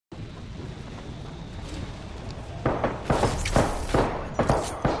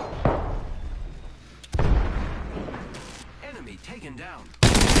down.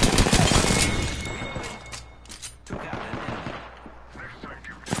 Took out an enemy.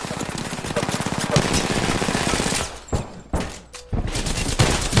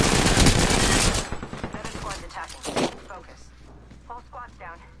 Another squad's attacking. Focus. All squads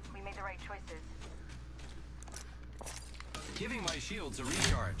down. We made the right choices. Giving my shields a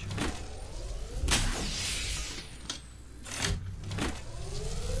recharge.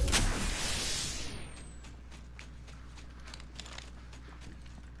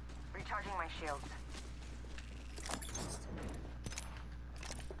 Recharging my shields.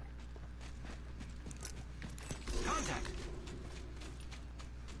 Contact.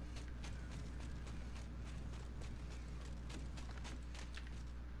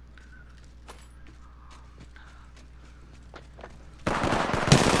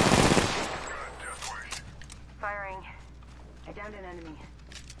 Firing. I downed an enemy.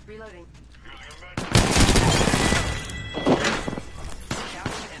 Reloading. Down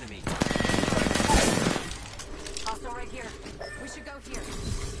an enemy. Hostile right here. We should go here.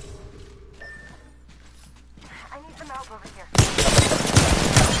 I need some help over here.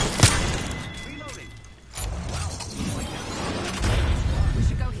 Reloading. We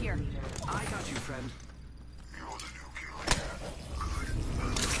should go here. I got you, friend. You're the new killer. Good.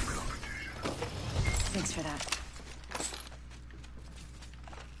 Competition. Thanks for that.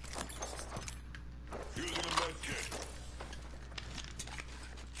 Using a med kit.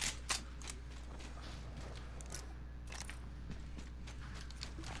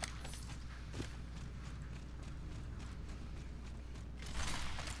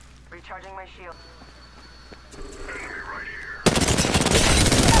 Recharging my shield. Enemy right here.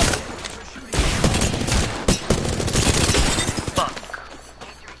 Fuck.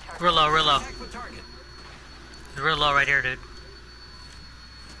 Need to recharge. Real low, real low. Attack the target. Real low right here, dude.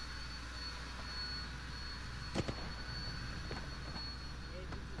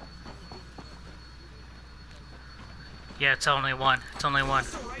 Yeah, it's only one. It's only one.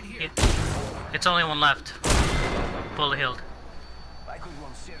 So right here. It's only one left. Fully healed. I could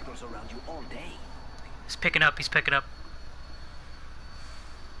run circles around you all day. He's picking up, he's picking up.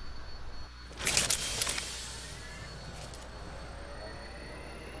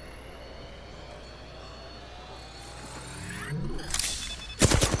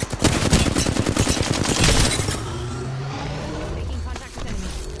 Making contact with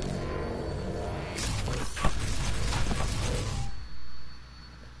enemy.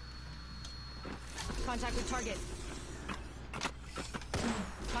 Contact with target.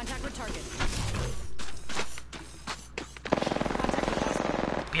 Contact with target. Contact with hostile.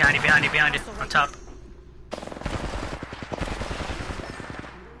 Behind you, behind you, behind you. On top.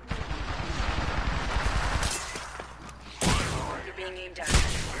 You're being aimed at.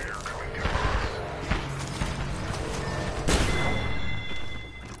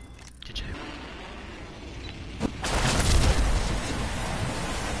 Did you?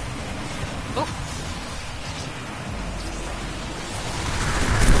 Oh!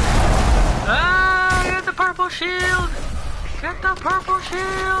 Ah! Get the purple shield! Get the purple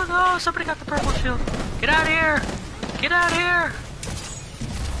shield! Oh, somebody got the purple shield. Get out of here! Get out of here!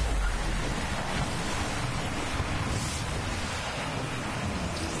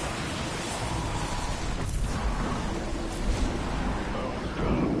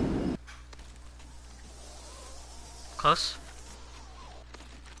 Close.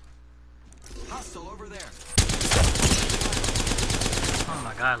 Hostile over there. Oh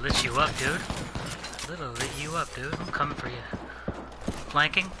my god, lit you up, dude. Literally lit you up, dude. I'm coming for you.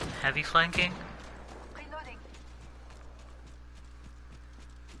 Flanking? Heavy flanking? Reloading.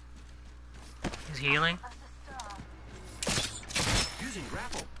 He's healing. Using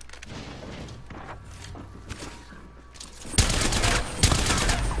grapple.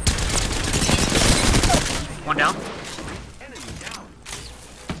 One down. Enemy down.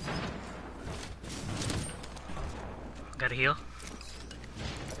 Gotta heal.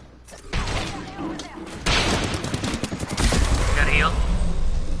 Gotta heal.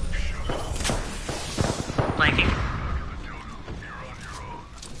 Flanking.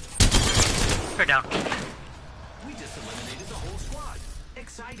 They're down. We just eliminated the whole squad.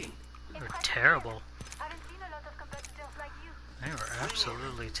 Exciting. They're terrible. Haven't seen a lot of competitors like you. They were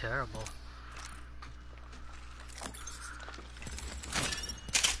absolutely terrible.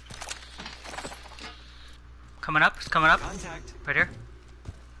 Coming up, it's coming up. Contact. Right here.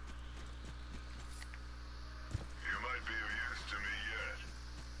 You might be of use to me yet.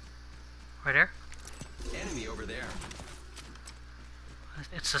 Right here. Enemy over there.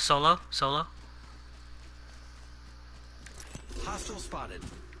 It's a solo. Solo. Hostile spotted.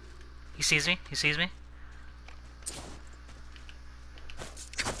 He sees me. He sees me.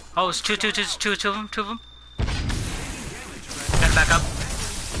 Oh, it's two of them, two of them. Gotta back up.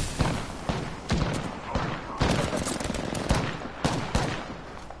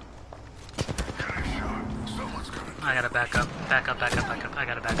 I gotta back up. I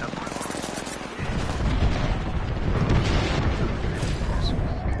gotta back up.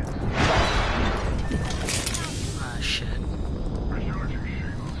 Ah, shit.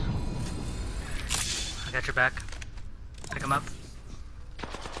 I got your back. Pick him up.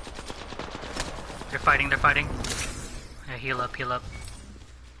 They're fighting. Yeah, heal up.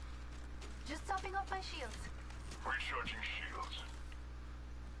 Just topping off my shields. Recharging shields.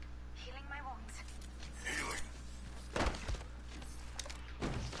 Healing my wounds. Healing.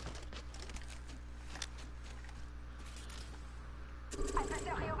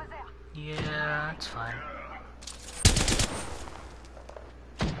 Adversary over there. Yeah, it's fine.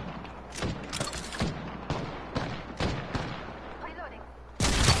 Reloading.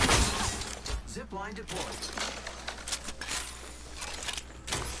 Zipline deployed.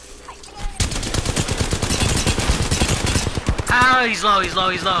 Ah, he's low.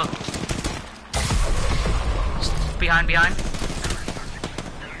 Behind.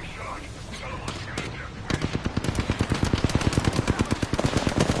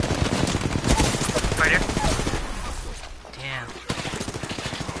 Right here. Damn.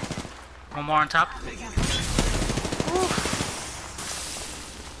 One more on top.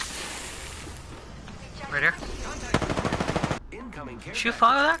 Right here. Incoming care Should you package.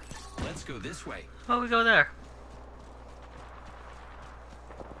 follow that? Let's go this way. Oh, we go there.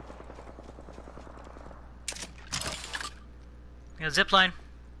 Yeah, zip line.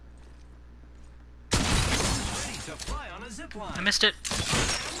 Ready to fly on a zipline. I missed it.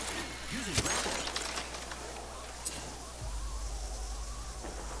 Using grapple.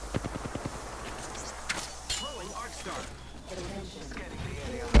 Throwing arc star. Scanning the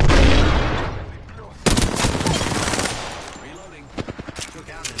area. Reloading. Took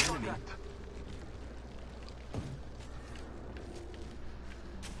out an enemy.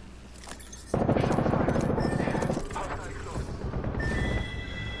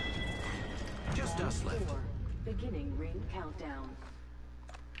 Just us left. Beginning ring countdown.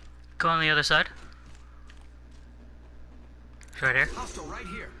 Go on the other side. It's right here. Hostile right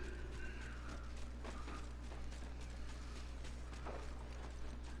here.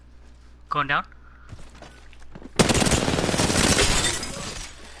 Going down.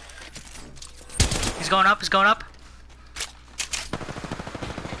 He's going up.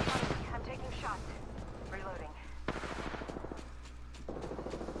 I'm taking shots. Reloading.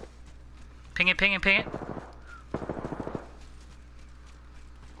 Ping it.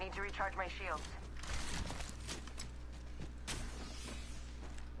 Need to recharge my shields.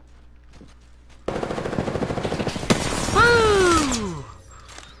 Woo!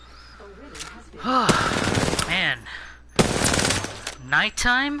 Man.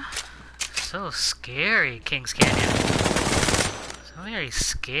 Nighttime? So scary, Kings Canyon. So very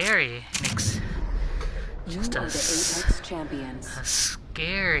scary. Just You are the Apex champions. a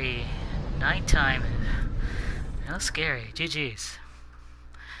scary nighttime. No scary. GG's.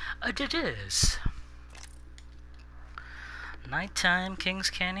 GG's. Nighttime Kings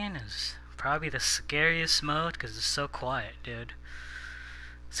Canyon is probably the scariest mode because it's so quiet, dude.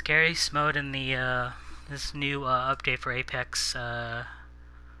 Scariest mode in the this new update for Apex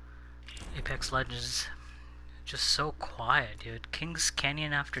Apex Legends. Just so quiet, dude. Kings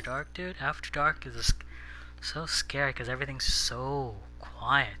Canyon After Dark, dude. After Dark is so scary because everything's so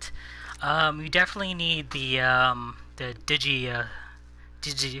quiet. You definitely need the Digi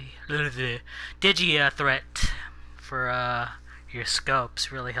threat for your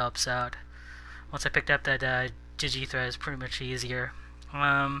scopes. Really helps out. Once I picked up that Digi threat, it's pretty much easier.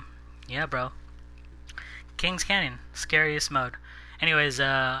 Yeah, bro. Kings Canyon, scariest mode. Anyways,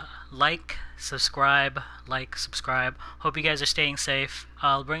 like, subscribe. Hope you guys are staying safe.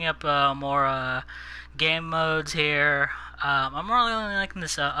 I'll bring up more game modes here. I'm really liking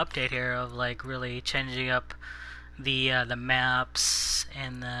this update here of like really changing up the maps,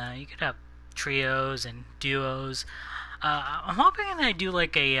 and you could have trios and duos. I'm hoping that I do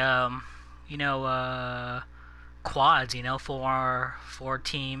like a quads, four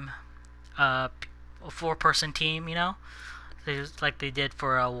team, 4-person team, like they did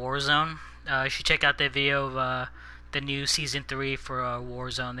for Warzone. You should check out that video of the new season 3 for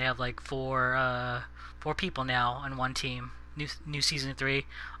Warzone. They have like four people now on one team. New season 3.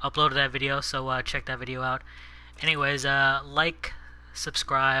 Uploaded that video, so check that video out. Anyways, like,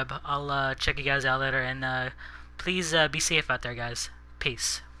 subscribe. I'll check you guys out later, and please be safe out there, guys.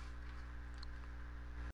 Peace.